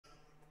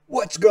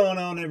What's going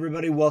on,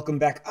 everybody? Welcome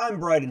back. I'm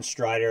Bryden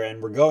Strider,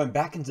 and we're going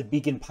back into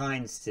Beacon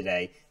Pines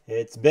today.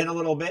 It's been a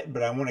little bit,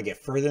 but I want to get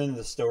further into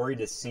the story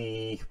to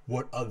see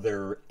what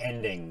other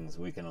endings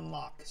we can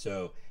unlock.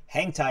 So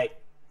hang tight.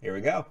 Here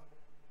we go.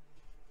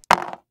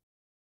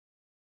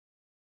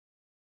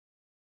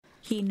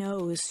 He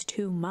knows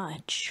too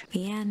much.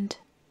 The end.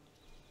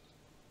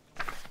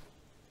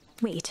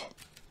 Wait.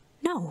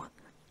 No.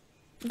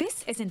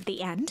 This isn't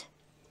the end.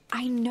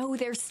 I know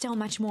there's still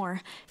much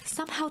more.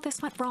 Somehow this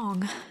went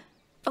wrong.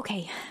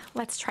 Okay,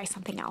 let's try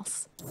something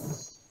else.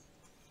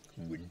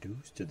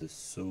 Windows to the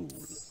soul.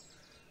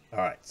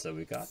 Alright, so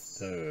we got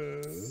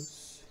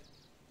those.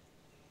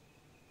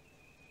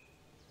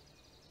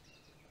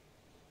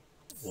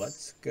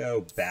 Let's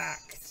go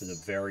back to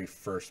the very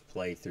first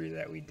playthrough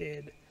that we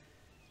did,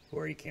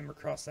 where he came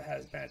across the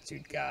hazmat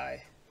suit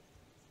guy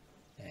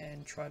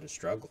and try to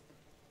struggle.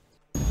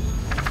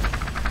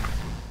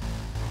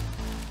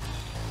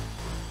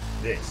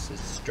 This is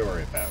a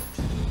story about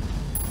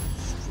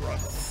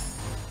struggle.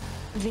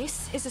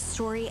 This is a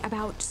story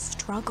about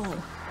struggle.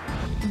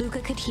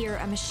 Luca could hear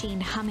a machine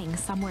humming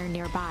somewhere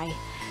nearby.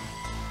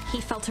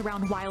 He felt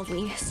around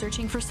wildly,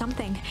 searching for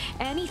something,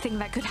 anything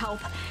that could help.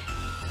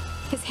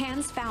 His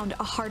hands found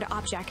a hard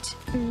object,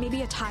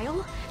 maybe a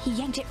tile? He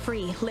yanked it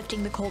free,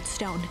 lifting the cold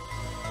stone.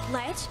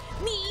 Let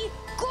me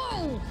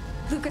go!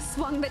 Luca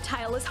swung the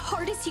tile as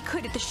hard as he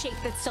could at the shape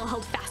that still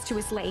held fast to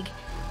his leg.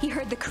 He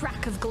heard the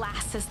crack of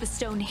glass as the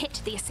stone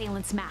hit the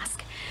assailant's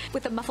mask.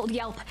 With a muffled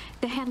yelp,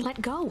 the hand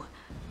let go.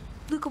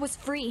 Luca was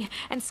free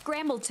and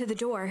scrambled to the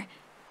door.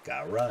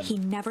 Gotta run. He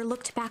never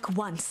looked back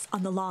once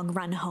on the long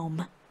run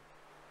home.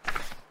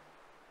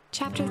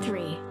 Chapter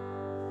 3.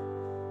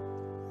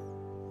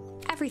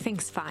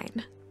 Everything's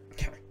fine.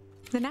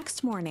 The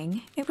next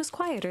morning, it was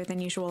quieter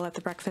than usual at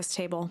the breakfast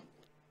table.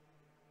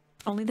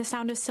 Only the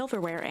sound of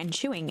silverware and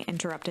chewing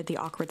interrupted the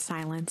awkward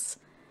silence.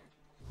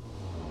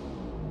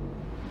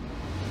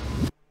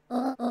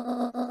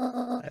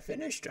 I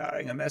finished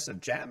jarring a mess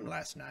of jam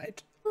last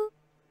night.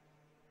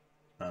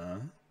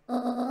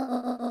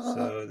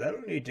 So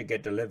that'll need to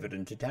get delivered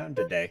into town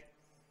today.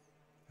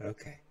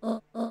 Okay.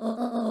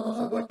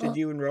 So what did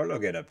you and Rollo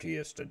get up to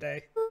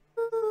yesterday?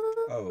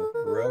 Oh,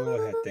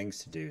 Rollo had things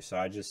to do, so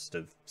I just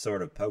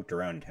sort of poked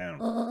around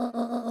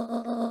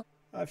town.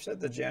 I've set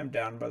the jam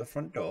down by the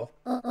front door.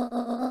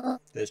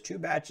 There's 2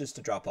 batches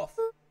to drop off.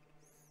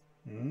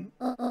 One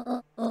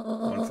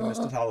for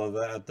Mr.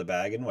 Tolliver at the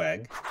Bag and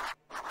Wag.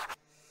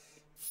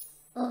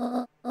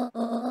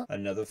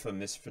 Another for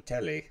Miss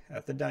Fratelli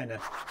at the diner.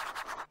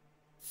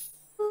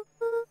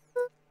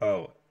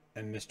 Oh,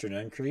 and Mr.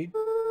 Nuncreed?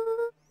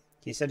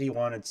 He said he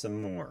wanted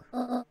some more.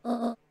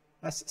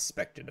 I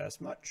suspected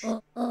as much.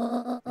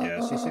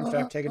 Yes, he seems to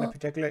have taken a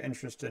particular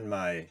interest in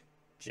my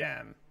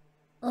jam.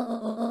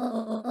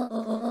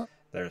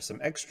 There are some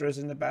extras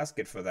in the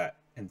basket for that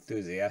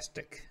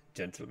enthusiastic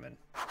gentleman.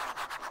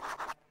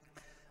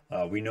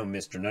 We know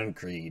Mr.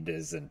 Nuncreed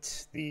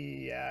isn't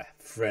the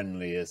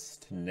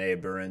friendliest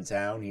neighbor in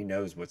town. He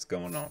knows what's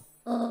going on.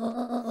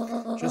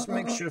 Just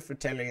make sure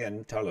Fratelli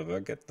and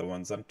Tolliver get the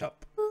ones on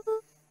top.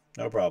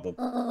 No problem.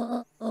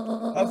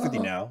 Off with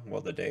you now,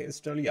 while the day is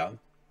still young.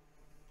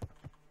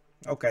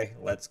 Okay,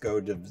 let's go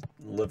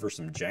deliver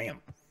some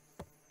jam.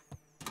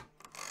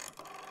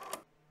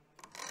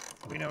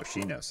 We know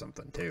she knows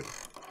something, too.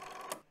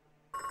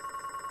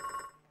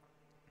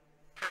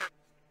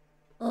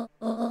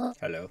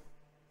 Hello.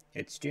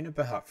 It's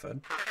Juniper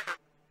Hartford.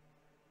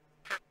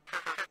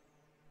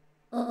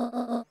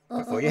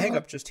 Before you hang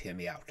up, just hear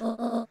me out.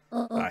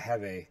 I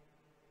have a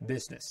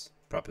business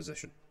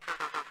proposition.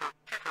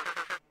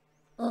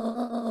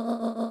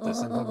 The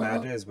simple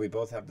matter is we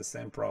both have the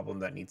same problem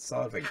that needs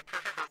solving.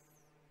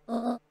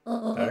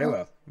 Very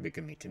well, we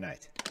can meet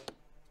tonight.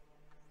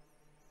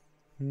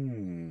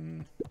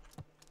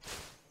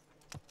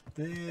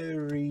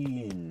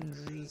 Very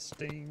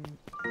interesting.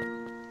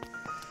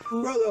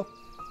 Rollo.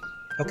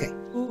 Okay.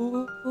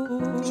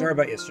 Sorry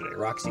about yesterday.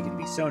 Roxy can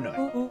be so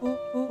annoying.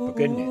 But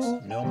good news.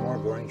 No more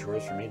boring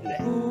chores for me today.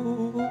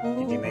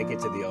 Did you make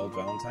it to the old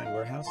Valentine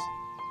warehouse?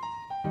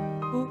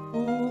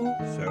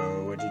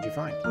 So, what did you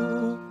find?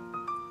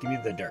 Give me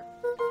the dirt.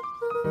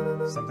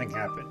 Something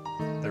happened.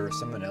 There was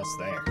someone else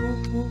there.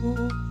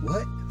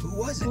 What? Who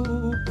was it?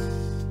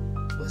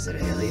 Was it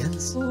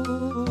aliens?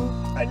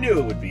 I knew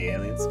it would be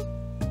aliens.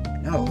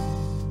 No.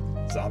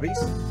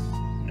 Zombies?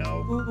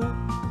 No.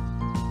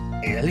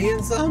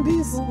 Alien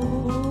zombies?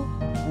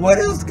 What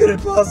else could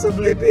it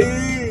possibly be?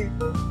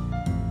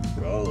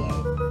 Rollo.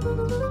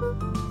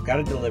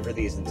 Gotta deliver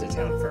these into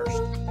town first.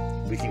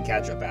 We can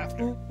catch up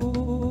after.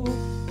 Oh.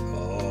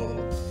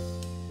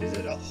 Is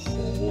it a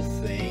whole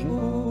thing?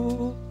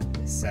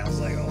 It sounds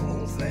like a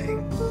whole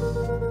thing.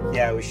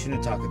 Yeah, we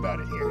shouldn't talk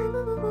about it here.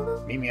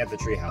 Meet me at the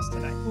treehouse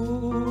tonight.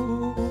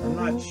 I'm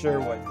not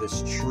sure what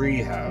this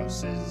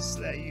treehouse is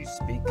that you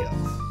speak of.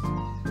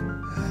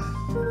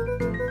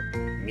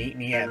 Meet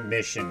me at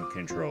Mission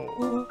Control.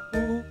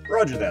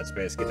 Roger that,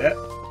 Space Cadet.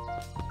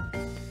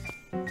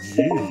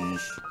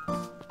 Yeesh.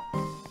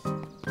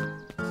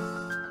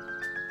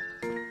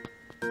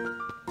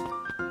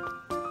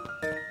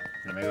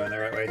 I going the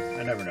right way?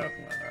 I never know if I'm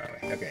going the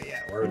right way. Okay,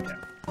 yeah, we're in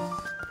town.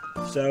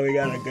 So we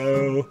gotta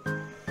go.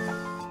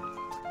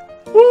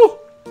 Woo!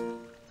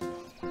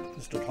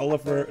 Mr.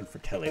 Tolliver and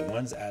Fratelli.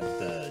 One's at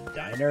the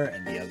diner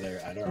and the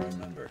other, I don't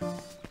remember.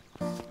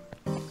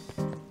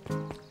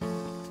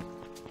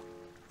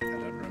 I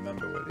don't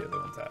remember where the other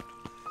one's at.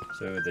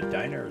 So the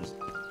diner's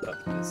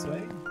up this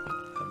way?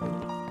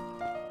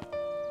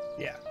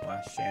 Yeah,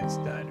 Last Chance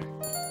Diner.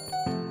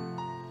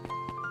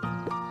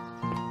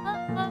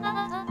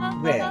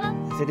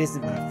 Well, if it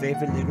isn't my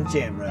favorite little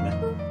jam runner.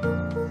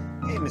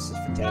 Hey,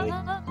 Mrs. Fratelli.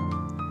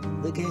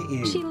 Look at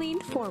you. She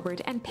leaned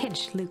forward and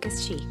pinched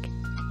Luca's cheek.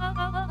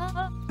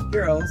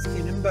 You're all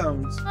skin and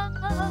bones.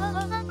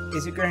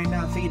 Is your granny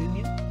not feeding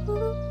you?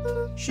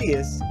 She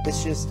is.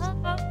 It's just...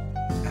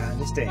 I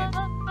understand.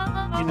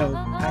 You know,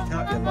 I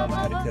taught your mama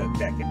how to cook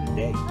back in the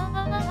day.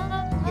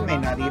 You may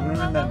not even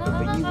remember,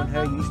 but you and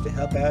her used to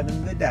help out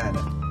in the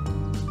diner.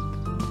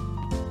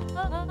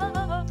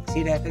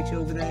 See that picture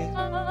over there?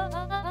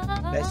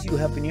 That's you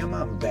helping your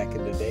mama back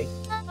in the day.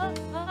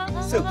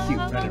 So cute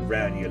running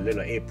around in your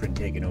little apron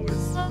taking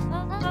orders.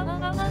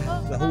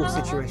 The whole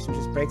situation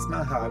just breaks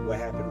my heart what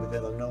happened with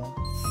Eleanor.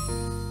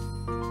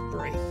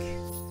 Break.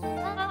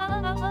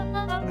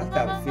 I've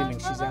got a feeling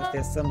she's out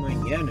there somewhere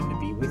yearning to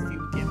be with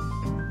you again.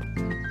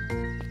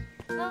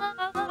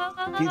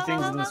 Few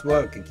things in this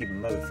world can keep a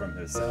mother from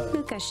her son.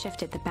 Luca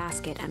shifted the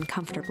basket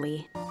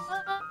uncomfortably.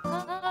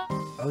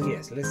 Oh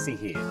yes, let's see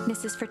here.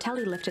 Mrs.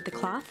 Fratelli lifted the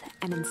cloth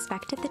and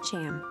inspected the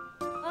jam.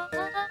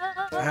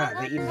 Ah,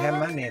 they even have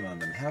my name on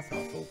them. How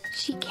thoughtful.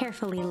 She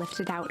carefully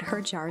lifted out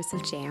her jars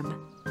of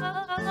jam.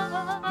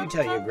 You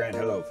tell your grand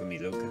hello for me,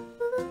 Luca.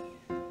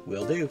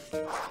 Will do.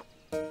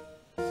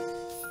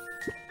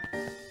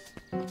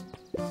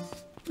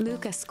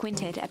 Luca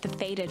squinted at the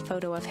faded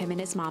photo of him and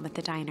his mom at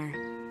the diner.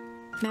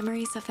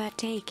 Memories of that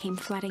day came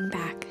flooding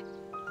back.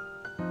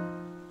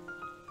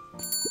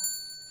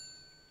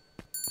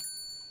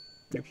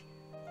 Oops.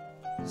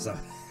 So,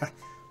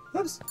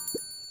 whoops.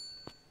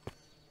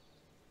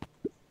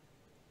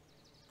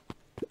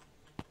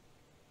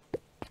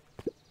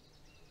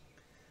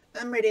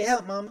 I'm ready to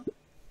help, Mama.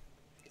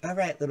 All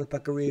right, little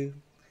buckaroo.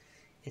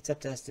 It's up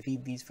to us to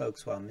feed these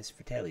folks while Miss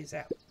Fratelli's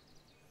out.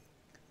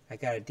 I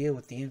gotta deal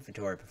with the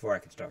inventory before I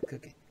can start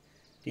cooking.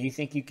 Do you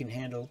think you can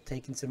handle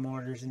taking some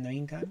orders in the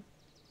meantime?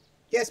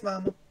 Yes,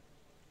 Mama.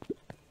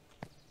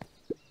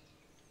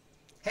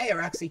 Hey,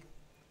 Roxy.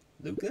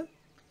 Luca?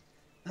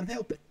 I'm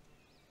helping.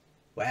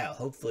 Wow,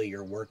 hopefully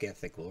your work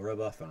ethic will rub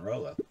off on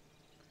Rollo.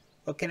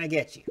 What can I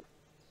get you?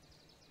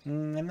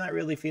 I'm not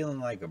really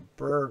feeling like a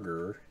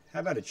burger. How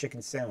about a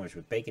chicken sandwich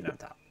with bacon on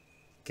top?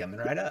 Coming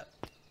right up.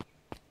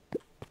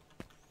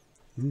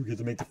 Ooh, get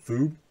to make the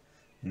food?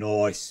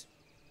 Nice.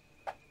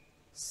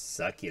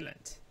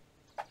 Succulent.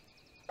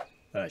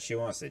 She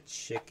wants a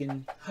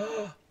chicken.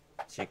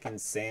 Chicken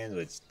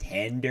sandwich.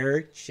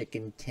 Tender.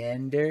 Chicken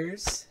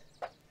tenders.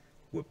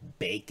 With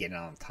bacon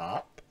on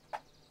top.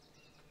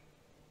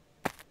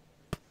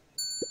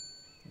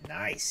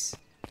 Nice.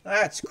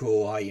 That's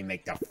cool how you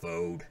make the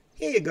food.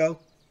 Here you go.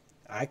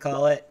 I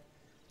call it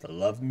the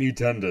Love Me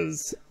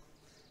Tenders.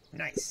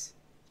 Nice.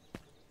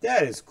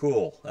 That is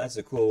cool. That's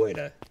a cool way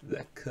to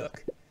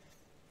cook.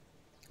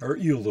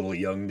 Aren't you a little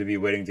young to be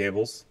waiting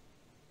tables?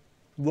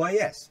 Why,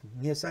 yes.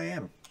 Yes, I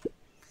am.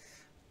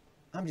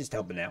 I'm just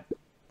helping out.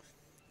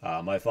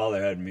 My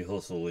father had me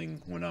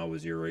hustling when I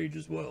was your age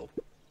as well.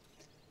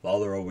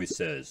 Father always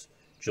says,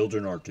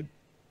 children are to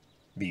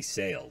be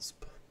sails,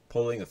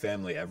 pulling a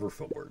family ever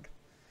forward.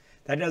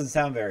 That doesn't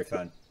sound very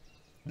fun.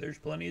 There's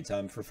plenty of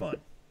time for fun.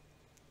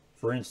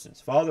 For instance,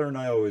 Father and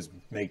I always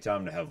make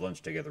time to have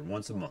lunch together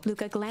once a month.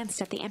 Luca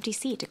glanced at the empty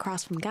seat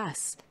across from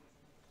Gus.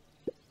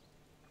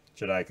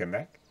 Should I come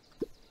back?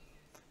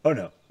 Oh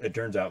no, it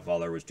turns out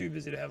Father was too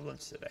busy to have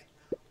lunch today.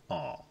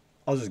 Aw,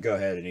 I'll just go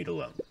ahead and eat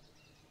alone.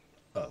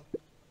 Oh.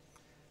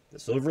 The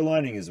silver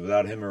lining is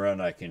without him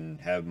around I can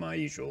have my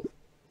usual.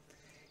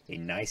 A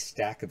nice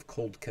stack of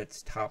cold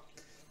cuts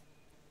topped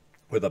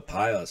with a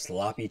pile of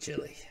sloppy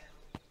chili.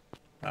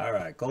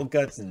 Alright, cold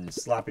cuts and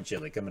sloppy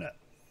chili coming up.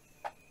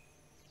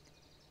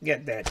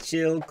 Get that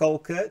chilled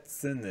cold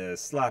cuts and the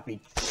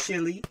sloppy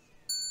chili.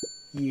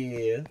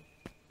 Yeah, here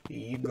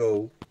you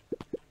go.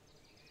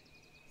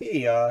 Here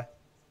you are.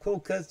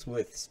 Cold cuts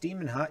with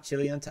steaming hot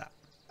chili on top.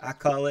 I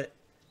call it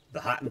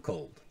the hot and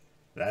cold.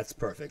 That's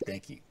perfect,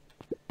 thank you.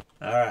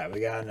 Alright,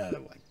 we got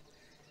another one.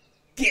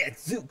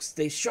 Gadzooks,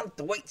 they shrunk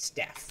the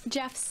waitstaff.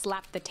 Jeff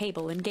slapped the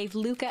table and gave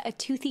Luca a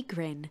toothy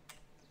grin.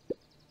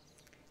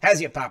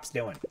 How's your pops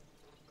doing?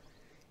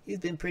 He's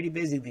been pretty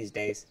busy these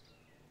days.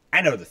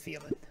 I know the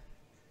feeling.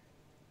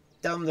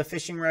 Tell him the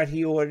fishing rod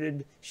he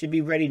ordered should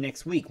be ready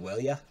next week, will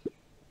ya?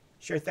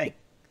 Sure thing.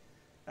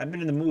 I've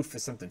been in the mood for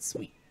something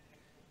sweet.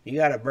 You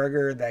got a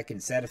burger that can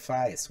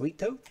satisfy a sweet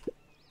tooth?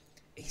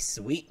 A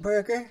sweet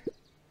burger?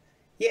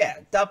 Yeah,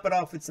 top it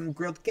off with some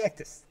grilled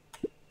cactus.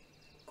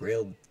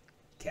 Grilled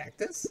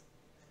cactus?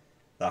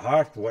 The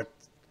heart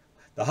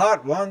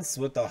wants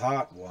what the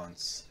heart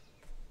wants.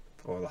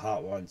 Or the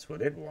heart wants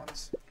what it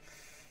wants.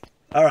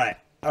 Alright.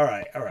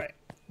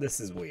 This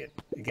is weird.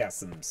 You got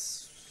some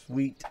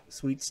sweet,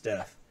 sweet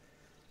stuff.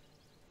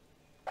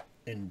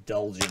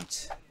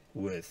 Indulgent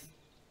with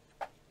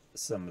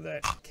some of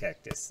that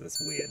cactus. That's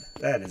weird.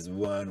 That is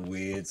one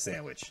weird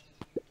sandwich.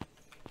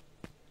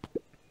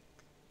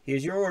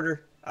 Here's your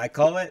order. I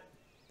call it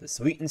the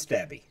Sweet and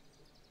Stabby.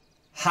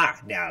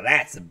 Ha! Now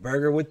that's a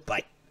burger with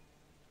bite.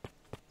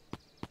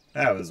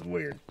 That was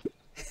weird.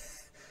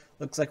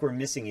 Looks like we're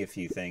missing a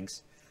few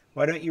things.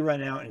 Why don't you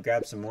run out and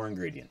grab some more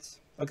ingredients?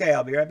 Okay,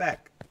 I'll be right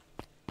back.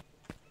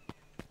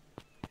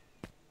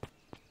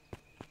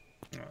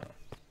 Oh,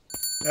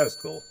 that was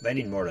cool. They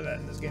need more of that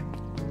in this game.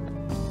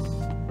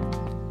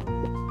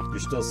 You're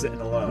still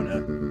sitting alone,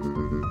 huh?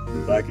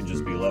 If I can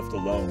just be left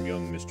alone,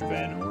 young Mr.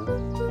 Van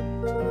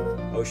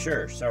Horn. Oh,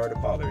 sure. Sorry to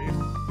bother you.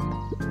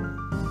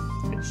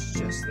 It's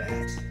just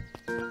that.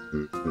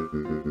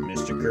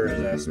 Mr. Kerr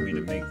has asked me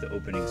to make the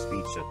opening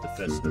speech at the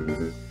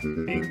festival.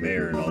 Being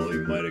mayor and all,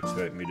 you might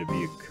expect me to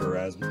be a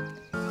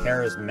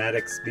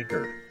charismatic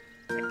speaker.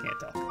 I can't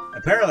talk.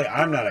 Apparently,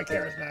 I'm not a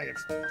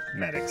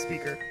charismatic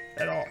speaker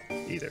at all,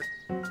 either.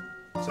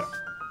 So,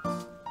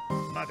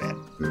 my bad.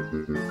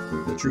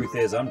 The truth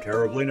is, I'm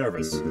terribly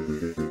nervous.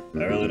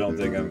 I really don't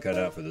think I'm cut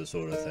out for this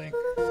sort of thing.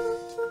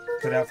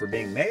 Cut out for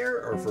being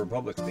mayor or for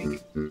public speaking?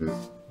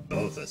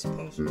 Both, I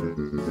suppose.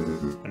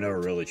 I never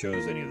really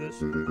chose any of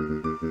this.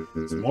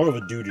 It's more of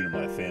a duty to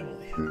my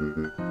family.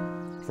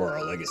 For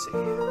our legacy.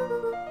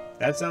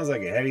 That sounds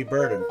like a heavy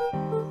burden.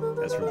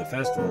 As for the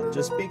festival,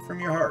 just speak from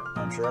your heart.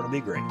 I'm sure it'll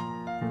be great.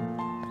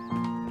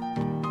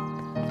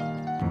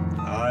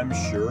 I'm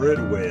sure it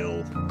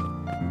will.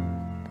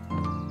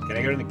 Can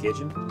I go to the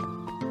kitchen?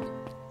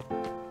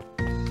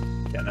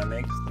 Can I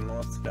make some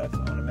more stuff? I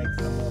want to make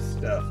some more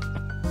stuff.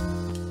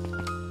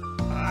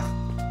 Ah,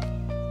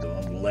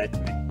 don't let me.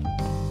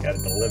 Gotta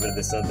deliver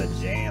this other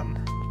jam.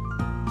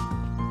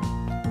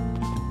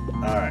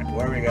 Alright,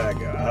 where we gotta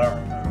go? I don't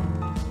remember.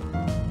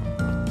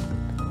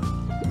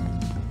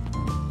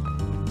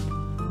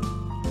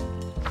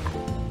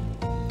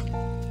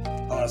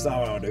 Oh, that's not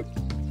what I want to do.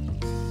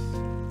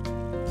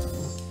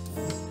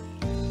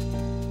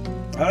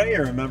 I don't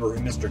even remember who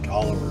Mr.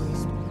 Tolliver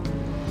is.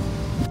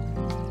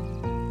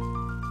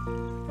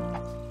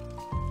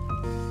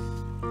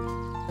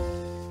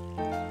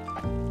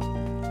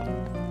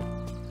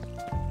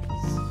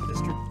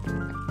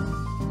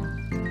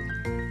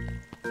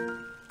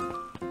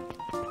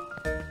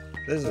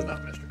 This is not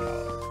Mr.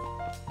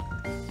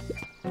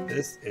 Tolliver.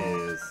 This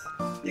is...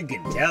 You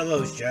can tell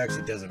those jerks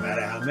it doesn't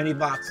matter how many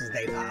boxes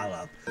they pile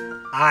up.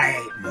 I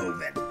ain't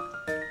moving.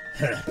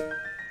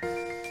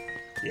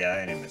 Yeah,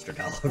 I ain't Mr.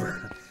 Tolliver.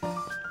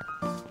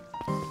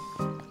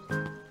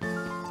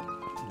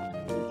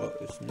 What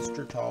is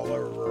Mr.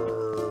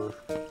 Tolliver?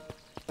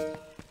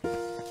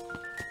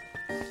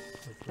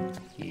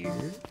 Over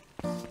here?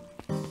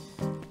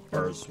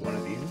 Or is one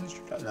of these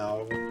Mr. Tolliver?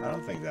 No, I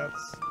don't think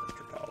that's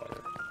Mr.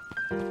 Tolliver.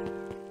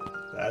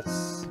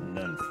 That's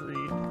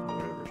Nunfried,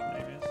 whatever his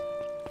name is.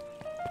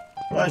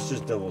 Let's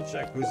just double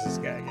check. Who's this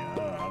guy again?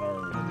 I don't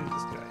remember who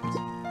this guy is.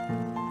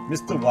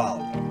 Mr.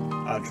 Wilder.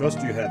 I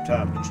trust you have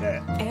time to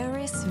chat.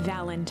 Eris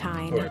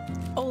Valentine,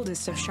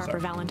 oldest of Sharper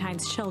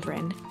Valentine's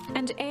children,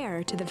 and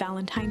heir to the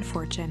Valentine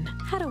fortune,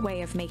 had a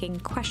way of making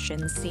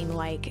questions seem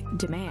like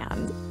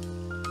demands.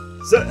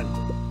 Certainly.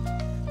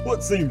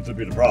 What seems to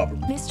be the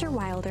problem? Mr.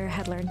 Wilder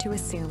had learned to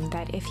assume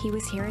that if he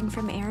was hearing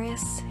from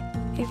Eris,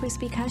 it was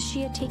because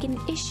she had taken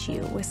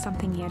issue with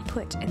something he had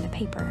put in the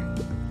paper.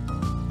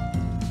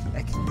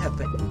 I could not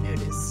but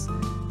notice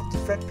that the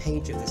front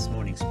page of this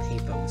morning's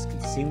paper was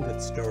consumed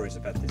with stories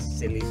about this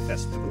silly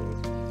festival.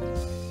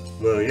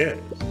 Well, yes.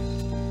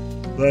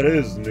 That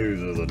is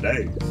news of the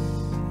day.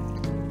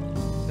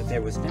 But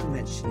there was no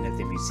mention of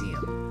the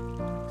museum,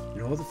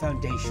 nor the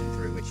foundation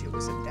through which it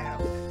was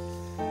endowed.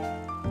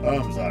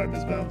 I'm sorry,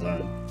 Miss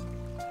Valentine.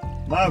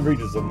 My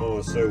readers are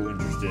more so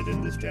interested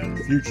in this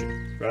town's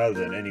future, rather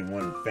than any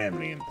one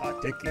family in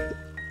particular.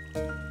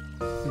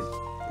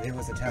 There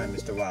was a time,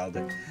 Mr.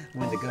 Wilder,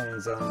 when the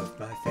goings-on of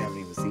my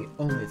family was the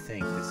only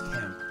thing this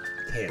camp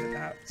cared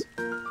about.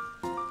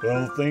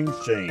 Well, things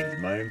change,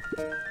 ma'am.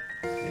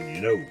 And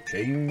you know,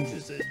 change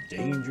is a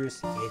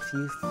dangerous... If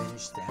you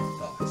finish that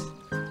thought,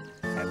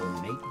 I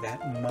will make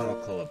that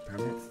monocle a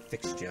permanent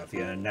fixture of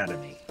your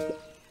anatomy.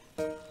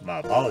 My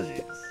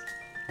apologies.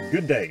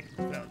 Good day,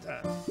 Miss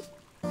Valentine.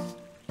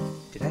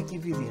 Did I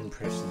give you the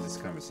impression this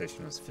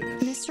conversation was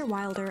finished? Mr.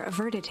 Wilder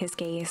averted his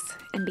gaze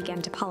and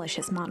began to polish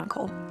his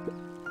monocle.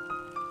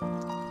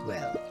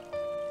 Well,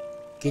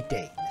 good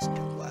day,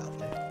 Mr.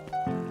 Wilder.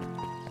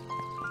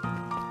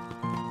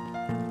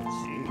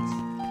 Jeez.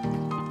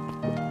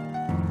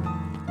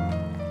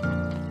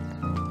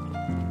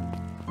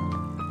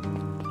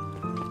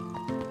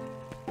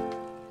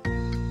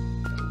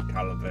 No,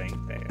 Tolliver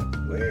ain't there.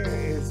 Where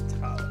is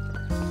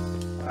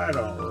Tolliver? I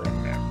don't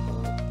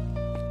remember.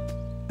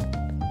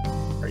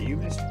 Are you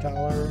Mr.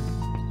 Tolliver?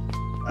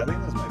 I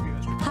think this might be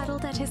Mr. Tolliver.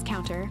 Huddled at his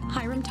counter,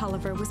 Hiram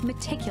Tolliver was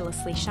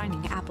meticulously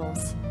shining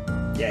apples.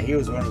 Yeah, he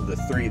was one of the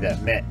three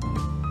that met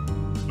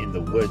in the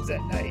woods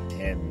that night.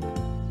 Him,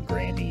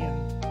 Granny,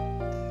 and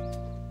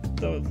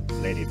the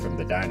lady from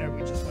the diner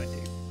we just went to.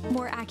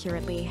 More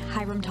accurately,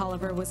 Hiram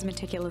Tolliver was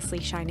meticulously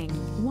shining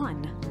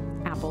one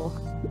apple.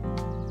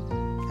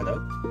 Hello?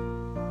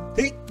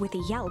 Hey! With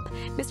a yelp,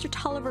 Mr.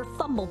 Tolliver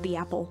fumbled the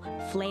apple,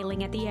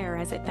 flailing at the air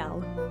as it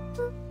fell.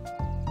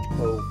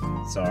 Oh,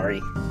 sorry.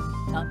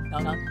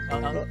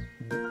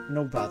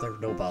 No bother,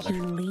 no bother. He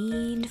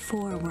leaned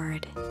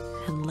forward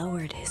and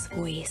lowered his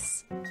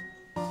voice.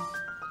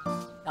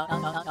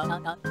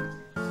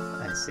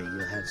 I see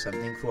you have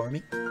something for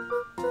me.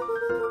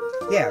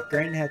 Yeah,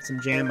 Gran had some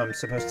jam I'm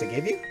supposed to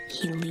give you.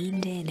 He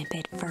leaned in a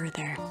bit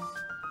further.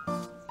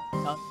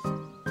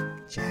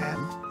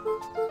 Jam?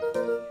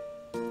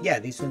 Yeah,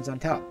 these ones on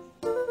top.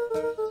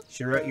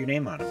 She wrote your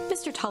name on them.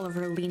 Mr.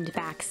 Tolliver leaned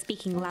back,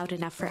 speaking loud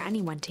enough for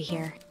anyone to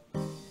hear.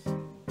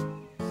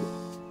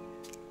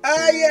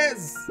 Ah,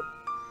 yes!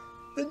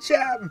 The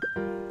jam!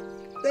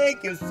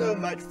 Thank you so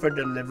much for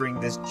delivering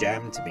this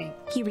jam to me.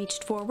 He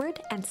reached forward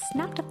and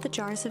snapped up the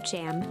jars of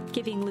jam,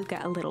 giving Luca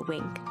a little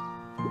wink.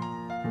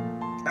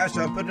 I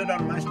shall put it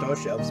on my store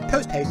shelves.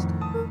 Post haste.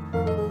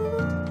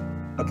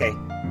 Okay,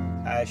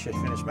 I should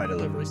finish my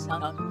deliveries.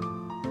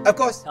 Of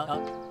course.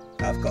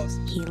 Of course.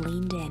 He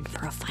leaned in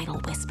for a final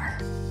whisper.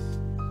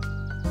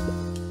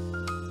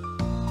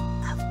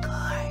 Of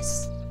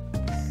course.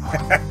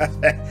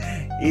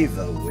 He's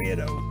a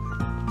weirdo.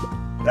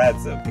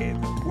 That's okay,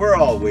 though. We're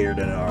all weird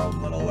in our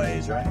own little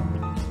ways, right?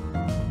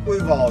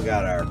 We've all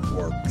got our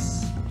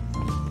quirks.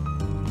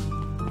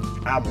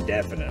 I'm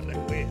definitely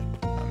weird.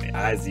 I mean,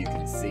 as you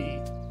can see,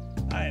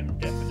 I am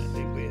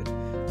definitely weird.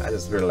 I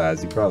just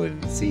realized you probably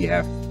didn't see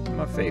half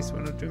my face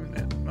when I'm doing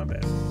that. My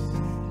bad.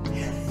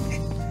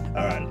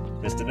 Alright,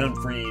 Mr.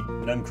 Nuncreed.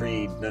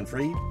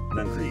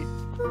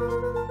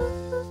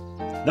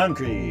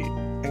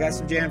 I got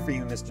some jam for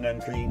you, Mr.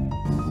 Nuncreed.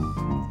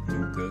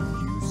 Luca,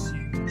 you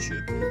seem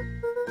chippy.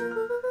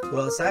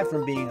 Well, aside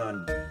from being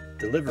on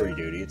delivery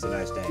duty, it's a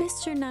nice day.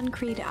 Mr.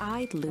 Nuncreed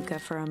eyed Luca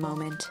for a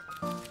moment,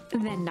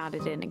 then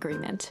nodded in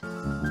agreement.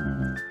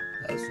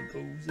 I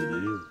suppose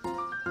it is.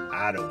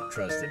 I don't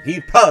trust him.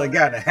 He's probably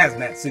got a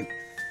hazmat suit.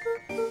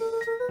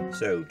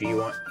 So, do you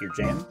want your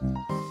jam?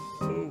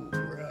 Oh,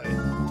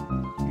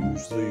 right.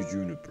 Usually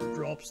Juniper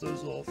drops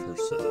those off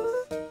herself.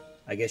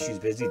 I guess she's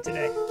busy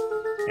today.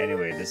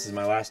 Anyway, this is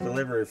my last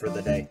delivery for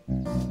the day.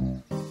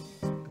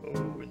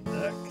 Oh, in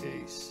that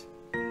case.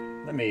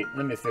 Let me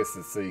fix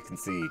this so you can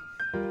see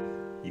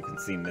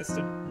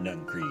Mr.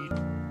 Nuncreed.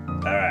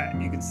 Alright,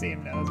 you can see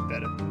him now, it's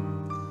better.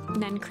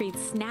 Nuncreed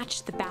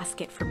snatched the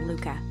basket from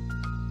Luca.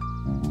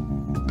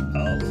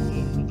 I'll hold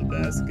on to the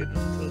basket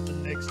until the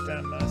next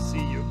time I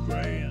see your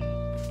Gran.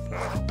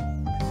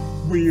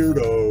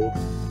 Weirdo.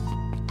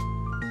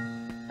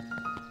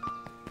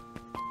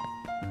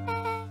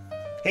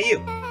 Hey you!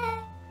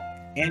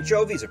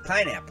 Anchovies or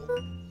pineapple?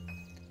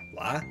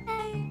 What?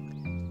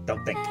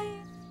 Don't think.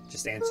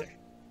 Just answer.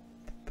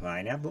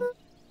 Pineapple?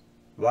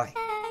 Why?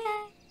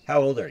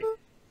 How old are you?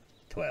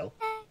 12.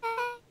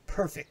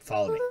 Perfect,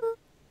 follow me.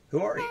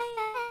 Who are you?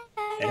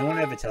 Anyone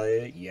ever tell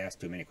you you ask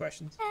too many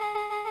questions?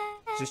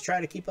 Just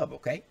try to keep up,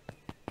 okay?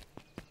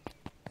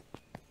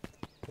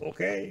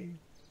 Okay.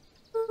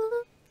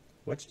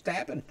 What just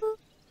happened?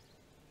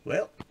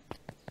 Well...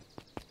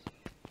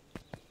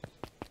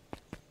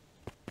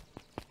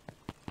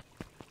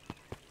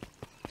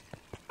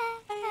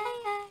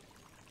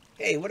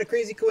 Hey, what a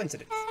crazy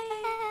coincidence.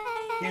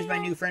 Here's my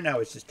new friend I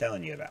was just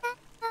telling you about.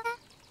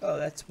 Oh,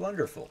 that's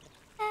wonderful.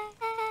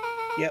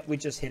 Yep, we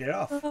just hit it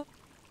off.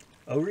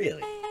 Oh,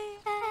 really?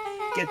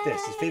 Get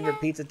this, his favorite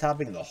pizza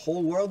topping in the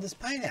whole world is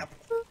pineapple.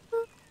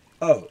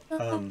 Oh,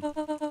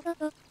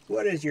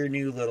 what is your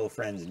new little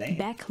friend's name?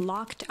 Beck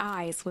locked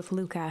eyes with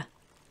Luca.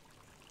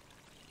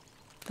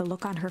 The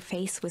look on her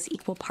face was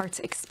equal parts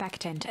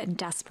expectant and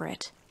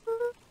desperate.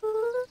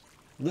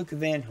 Luca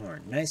Van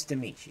Horn, nice to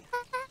meet you.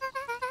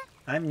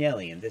 I'm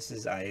Nellie, and this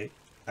is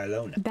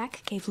Ilona.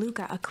 Beck gave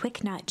Luca a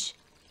quick nudge.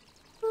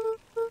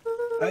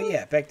 Oh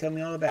yeah, Beck told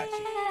me all about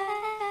you.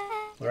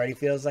 Already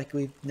feels like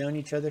we've known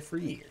each other for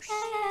years.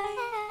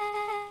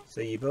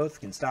 So you both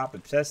can stop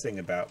obsessing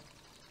about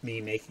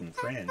me making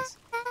friends.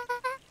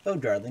 Oh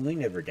darling, we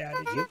never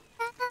doubted you.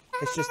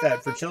 It's just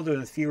that for children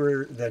with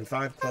fewer than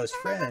 5 close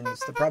friends,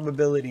 the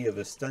probability of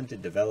a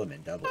stunted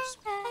development doubles.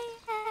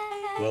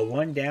 Well,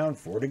 1 down,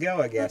 4 to go,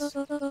 I guess.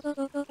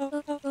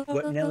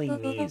 What Nellie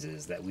means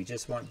is that we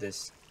just want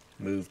this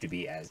move to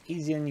be as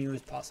easy on you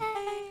as possible.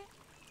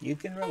 You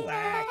can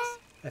relax.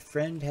 A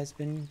friend has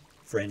been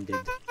friended.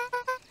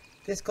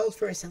 This calls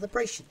for a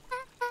celebration.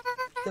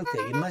 Luca,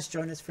 you must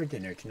join us for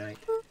dinner tonight.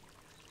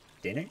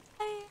 Dinner?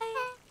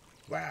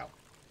 Wow,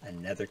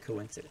 another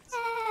coincidence.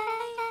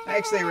 I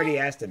actually already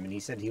asked him and he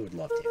said he would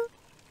love to.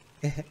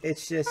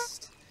 It's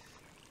just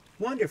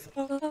wonderful.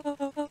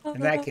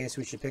 In that case,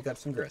 we should pick up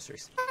some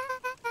groceries.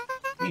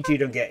 You two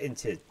don't get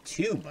into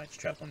too much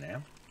trouble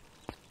now.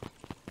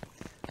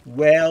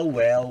 Well,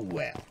 well,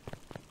 well.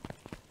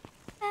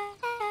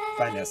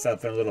 Find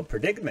ourselves in a little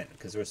predicament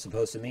because we're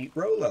supposed to meet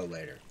Rolo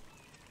later.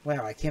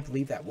 Wow, I can't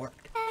believe that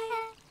worked.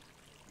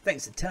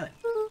 Thanks a ton.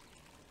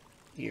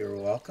 You're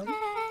welcome.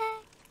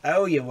 I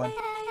owe you one.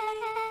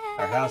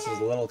 Our house is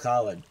a little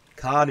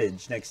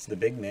cottage next to the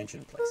big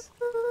mansion place.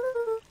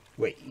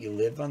 Wait, you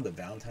live on the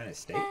Valentine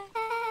estate?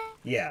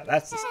 Yeah,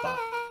 that's the spot.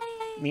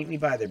 Meet me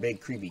by their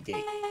big creepy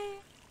gate.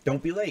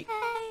 Don't be late.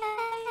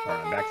 Or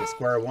I'm back to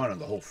square one on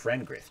the whole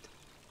friend grift.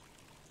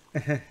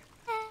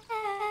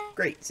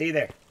 Great, see you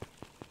there.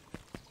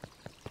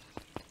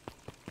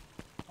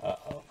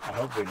 Uh-oh. I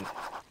hope we...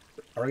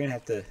 Are we gonna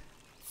have to...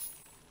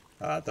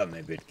 I thought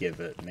maybe it'd give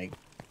it...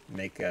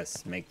 Make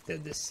us make the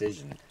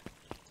decision.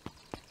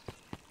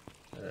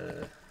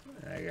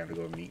 I gotta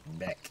go meet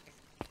Beck.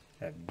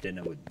 Have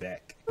dinner with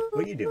Beck.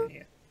 What are you doing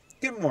here?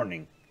 Good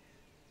morning,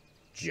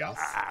 Jeff.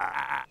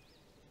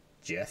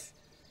 Jeff?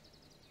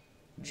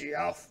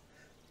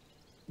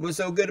 What's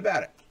so good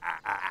about it?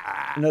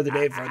 Another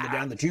day further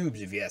down the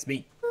tubes, if you ask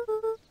me.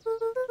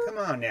 Come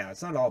on now,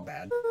 it's not all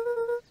bad.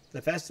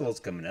 The festival's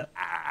coming up.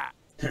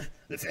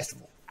 The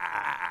festival?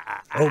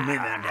 Oh,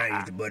 man, I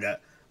used to put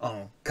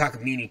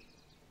cockamamie,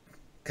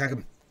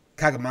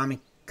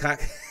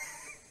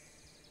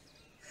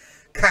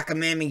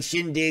 cockamamie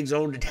shindigs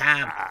all the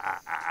time.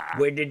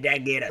 Where did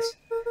that get us?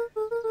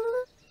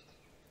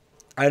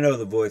 I know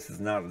the voice is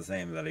not the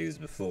same that I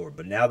used before,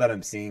 but now that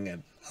I'm seeing it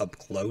up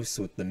close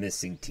with the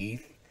missing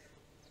teeth,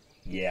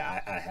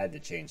 yeah, I had to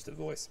change the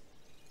voice.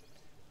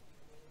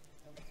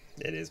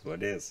 It is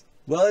what it is.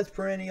 Well, it's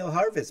Perennial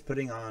Harvest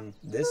putting on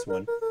this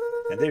one,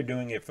 and they're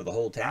doing it for the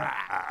whole town.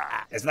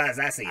 As far as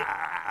I see it,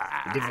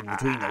 the difference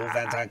between the old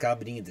Valentine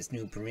company and this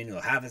new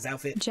Perennial Harvest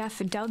outfit. Jeff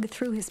dug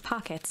through his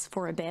pockets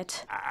for a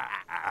bit.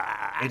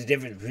 It's the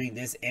difference between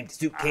this empty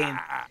soup can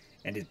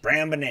and this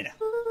brown banana.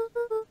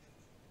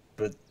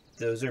 But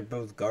those are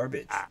both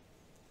garbage.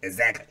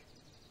 Exactly.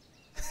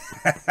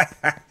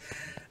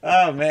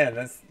 Oh man,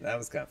 that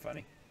was kind of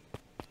funny.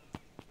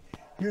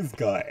 You've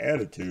got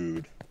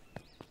attitude.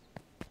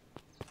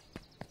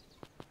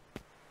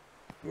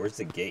 Where's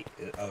the gate?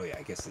 Oh yeah,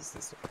 I guess it's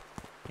this way.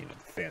 You know,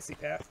 the fancy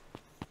path.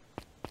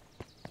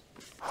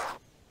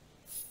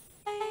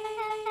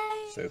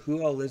 So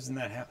who all lives in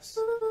that house?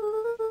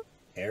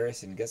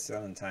 Eris and Gus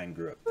Valentine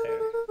grew up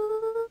there.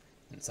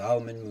 And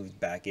Solomon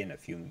moved in a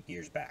few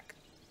years back.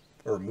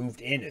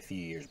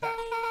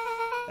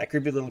 That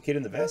creepy little kid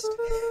in the vest?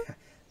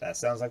 That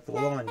sounds like the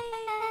one.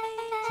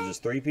 So there's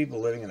 3 people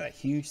living in that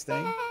huge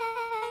thing?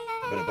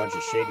 But a bunch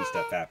of shady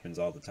stuff happens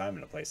all the time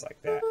in a place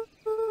like that.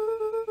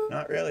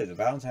 Not really. The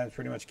Valentines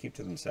pretty much keep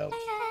to themselves.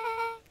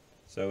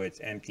 So it's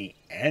empty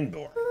and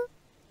boring.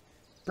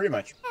 Pretty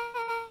much.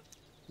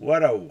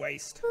 What a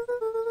waste.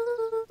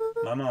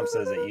 My mom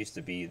says it used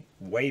to be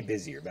way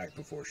busier back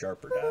before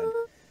Sharper died.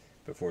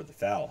 Before the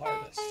Fowl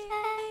Harvest.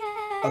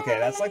 Okay,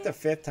 that's like the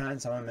 5th time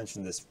someone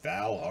mentioned this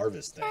Fowl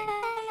Harvest thing.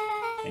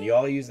 And you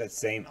all use that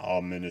same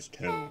ominous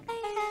tone.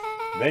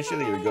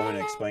 Eventually you're going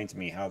to explain to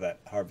me how that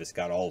harvest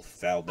got all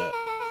fouled up.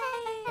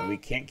 And we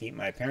can't keep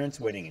my parents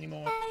waiting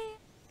anymore.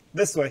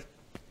 This way.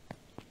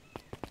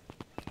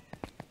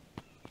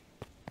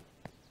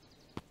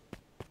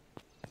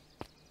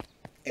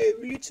 A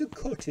little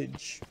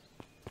cottage.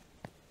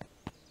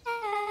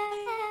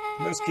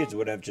 Most kids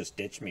would have just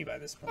ditched me by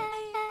this point.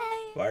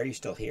 Why are you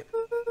still here?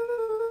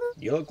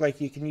 You look like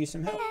you can use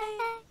some help.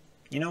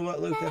 You know what,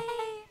 Luca?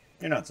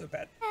 You're not so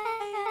bad.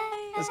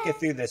 Let's get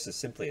through this as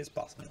simply as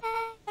possible.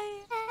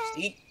 Just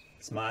eat,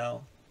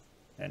 smile,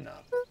 and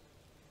nod.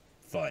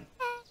 Fun.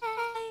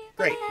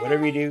 Great.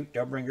 Whatever you do,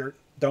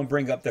 don't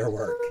bring up their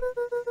work.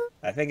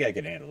 I think I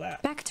can handle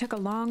that. Beck took a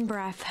long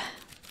breath,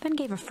 then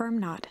gave a firm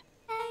nod.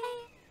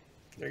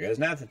 There goes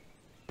nothing.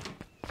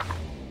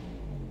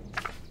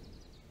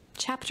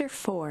 Chapter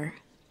 4.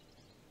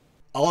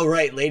 All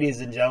right, ladies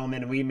and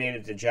gentlemen, we made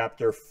it to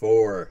Chapter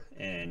 4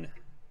 in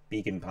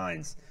Beacon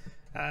Pines.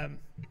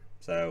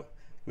 So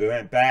we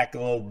went back a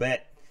little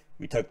bit.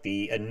 We took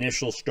the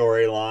initial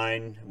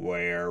storyline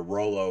where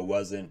Rollo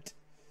wasn't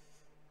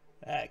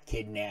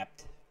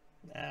kidnapped.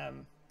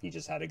 He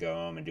just had to go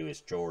home and do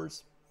his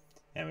chores.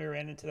 And we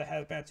ran into the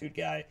hazmat suit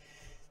guy.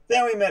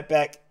 Then we met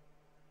Beck,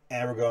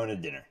 and we're going to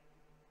dinner.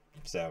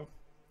 So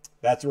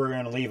that's where we're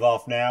going to leave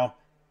off now.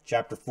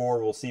 Chapter 4,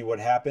 we'll see what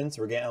happens.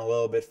 We're getting a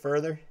little bit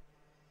further.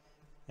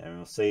 And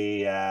we'll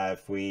see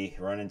if we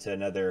run into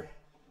another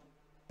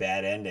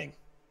bad ending.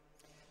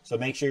 So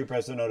make sure you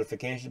press the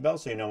notification bell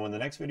so you know when the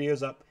next video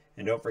is up.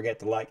 And don't forget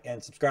to like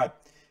and subscribe.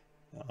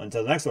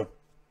 Until the next one,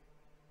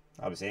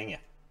 I'll be seeing you.